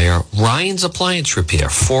dryer. Ryan's Appliance Repair,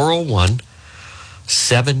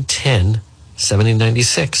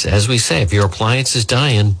 401-710-7096. As we say, if your appliance is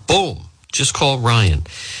dying, boom, just call Ryan.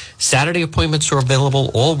 Saturday appointments are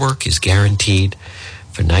available. All work is guaranteed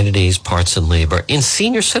for 90 days, parts and labor. And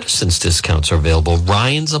senior citizens discounts are available.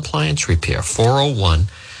 Ryan's Appliance Repair,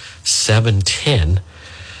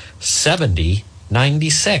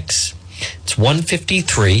 401-710-7096. It's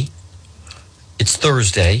 1:53. It's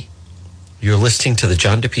Thursday. You're listening to the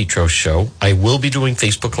John DePetro Show. I will be doing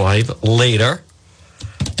Facebook Live later.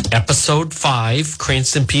 Episode 5,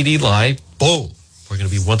 Cranston PD Live. Boom. We're going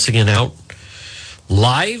to be once again out.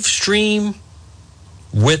 Live stream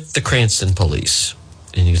with the Cranston Police.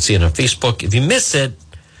 And you can see it on Facebook. If you miss it,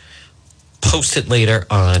 post it later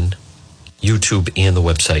on YouTube and the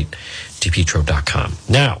website, DePetro.com.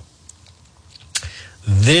 Now,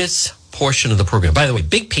 this portion of the program, by the way,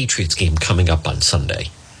 big Patriots game coming up on Sunday.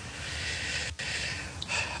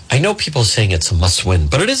 I know people are saying it's a must-win,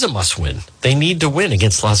 but it is a must-win. They need to win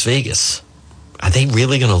against Las Vegas. Are they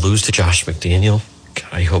really going to lose to Josh McDaniel?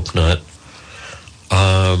 God, I hope not.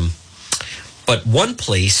 But one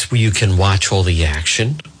place where you can watch all the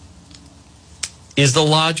action is the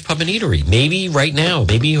Lodge Pub and Eatery. Maybe right now,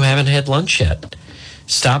 maybe you haven't had lunch yet.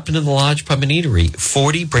 Stop into the Lodge Pub and Eatery,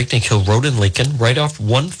 40 Breakneck Hill Road in Lincoln, right off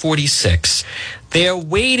 146. They're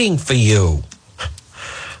waiting for you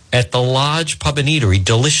at the Lodge Pub and Eatery.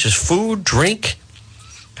 Delicious food, drink.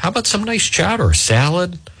 How about some nice chowder,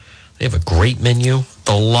 salad? They have a great menu.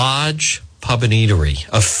 The Lodge Pub and Eatery.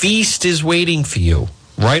 A feast is waiting for you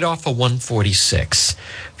right off of 146.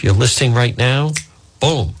 If you're listening right now,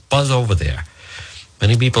 boom, buzz over there.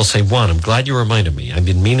 Many people say, Juan, I'm glad you reminded me. I've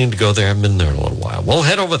been meaning to go there. I've been there a little while. Well,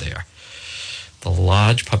 head over there. The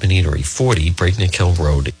Lodge Pub and Eatery, 40 Breakneck Hill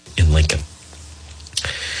Road in Lincoln.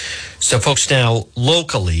 So, folks, now,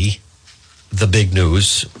 locally, the big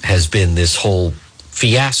news has been this whole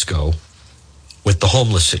fiasco with the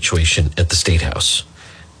homeless situation at the State House.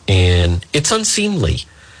 And it's unseemly.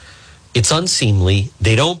 It's unseemly.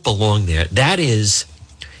 They don't belong there. That is,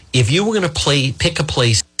 if you were going to pick a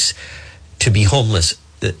place to be homeless,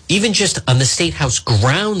 even just on the State House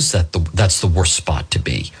grounds, that's the worst spot to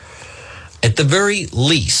be. At the very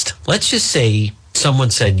least, let's just say someone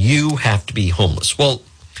said, you have to be homeless. Well,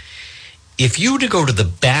 if you were to go to the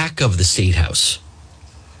back of the State House,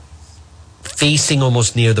 facing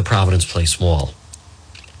almost near the Providence Place Mall,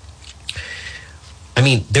 I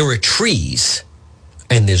mean, there are trees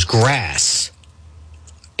and there's grass,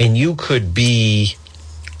 and you could be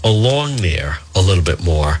along there a little bit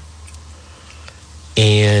more.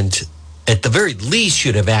 And at the very least,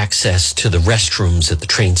 you'd have access to the restrooms at the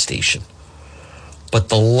train station. But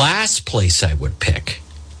the last place I would pick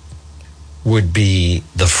would be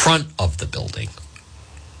the front of the building.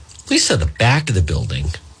 At least at the back of the building,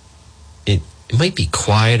 it might be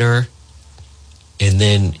quieter. And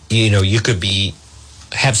then, you could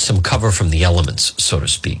have some cover from the elements, so to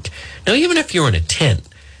speak. Now, even if you're in a tent,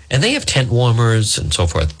 and they have tent warmers and so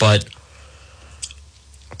forth, but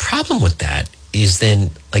a problem with that is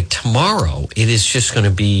then, like tomorrow, it is just going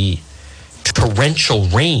to be torrential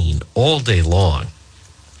rain all day long.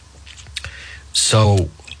 So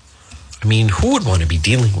I mean, who would want to be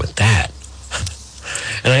dealing with that?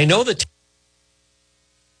 And I know the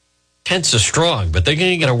tents are strong, but they're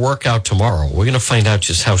going to get a workout tomorrow. We're going to find out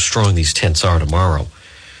just how strong these tents are tomorrow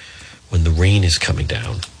when the rain is coming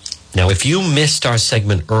down. Now, if you missed our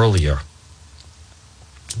segment earlier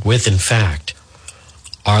with, in fact,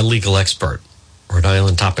 our legal expert, Rhode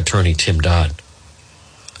Island top attorney Tim Dodd,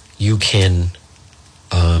 you can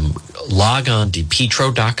log on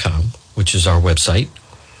DePetro.com, which is our website,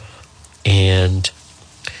 and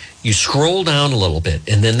you scroll down a little bit,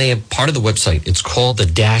 and then they have part of the website. It's called the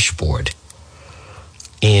dashboard.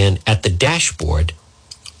 And at the dashboard,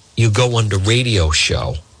 you go under radio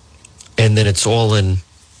show, and then it's all in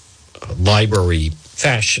library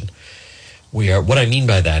fashion. What I mean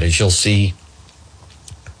by that is you'll see,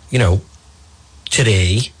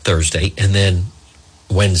 today, Thursday, and then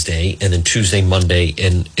Wednesday, and then Tuesday, Monday,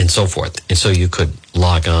 and so forth. And so you could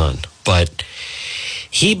log on. But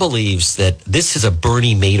he believes that this is a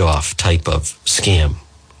Bernie Madoff type of scam.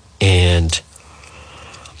 And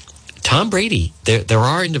Tom Brady, there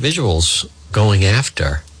are individuals going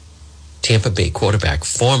after Tampa Bay quarterback,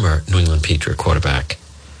 former New England Patriot quarterback,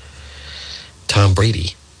 Tom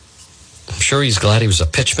Brady. I'm sure he's glad he was a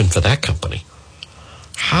pitchman for that company.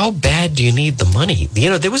 How bad do you need the money?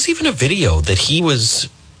 There was even a video that he was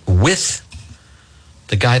with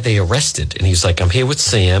the guy they arrested. And he's like, I'm here with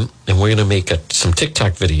Sam, and we're going to make some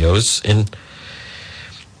TikTok videos. And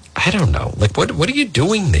I don't know. Like, what are you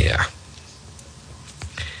doing there?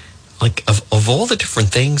 Like, of all the different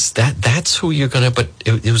things, that's who you're going to... But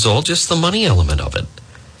it was all just the money element of it.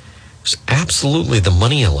 It was absolutely the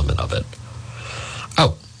money element of it.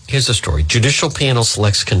 Oh, here's the story. Judicial panel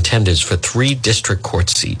selects contenders for 3 district court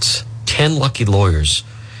seats. 10 lucky lawyers.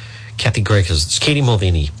 Kathy Gregg has Katie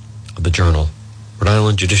Mulvaney of the Journal. Rhode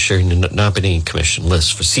Island Judiciary Nominating Commission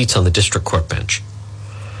lists for seats on the district court bench.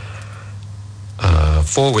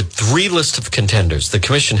 Forward 3 lists of contenders. The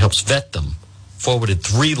commission helps vet them. Forwarded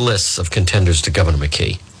 3 lists of contenders to Governor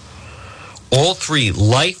McKee. All 3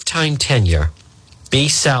 lifetime tenure,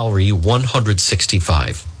 base salary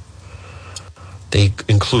 $165. They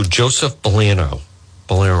include Joseph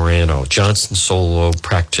Balerano, Johnson solo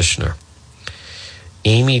practitioner,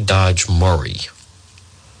 Amy Dodge Murray,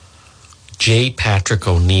 J. Patrick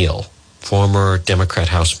O'Neill, former Democrat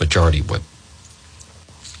House Majority Whip,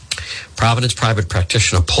 Providence private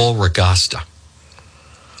practitioner Paul Regasta,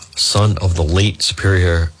 son of the late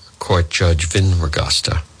Superior Court Judge Vin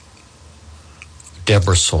Regasta,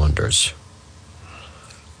 Deborah Saunders.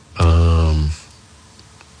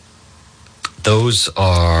 Those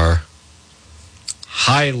are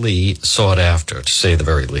highly sought after, to say the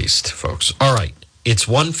very least, folks. All right, it's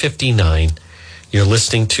 1:59. You're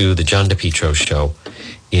listening to the John DePetro Show.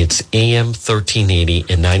 It's AM 1380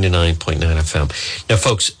 and 99.9 FM. Now,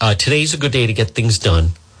 folks, today's a good day to get things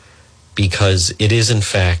done because it is, in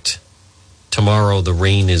fact, tomorrow the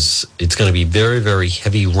rain it's going to be very, very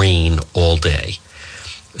heavy rain all day.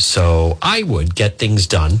 So I would get things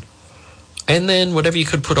done. And then whatever you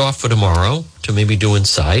could put off for tomorrow to maybe do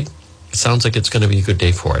inside, it sounds like it's going to be a good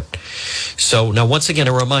day for it. So now, once again,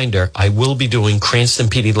 a reminder, I will be doing Cranston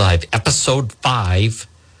PD Live. Episode 5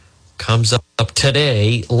 comes up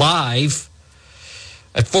today, live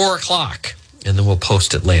at 4 o'clock. And then we'll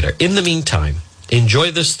post it later. In the meantime,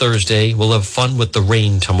 enjoy this Thursday. We'll have fun with the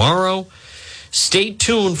rain tomorrow. Stay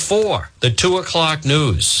tuned for the 2 o'clock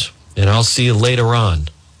news. And I'll see you later on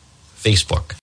Facebook.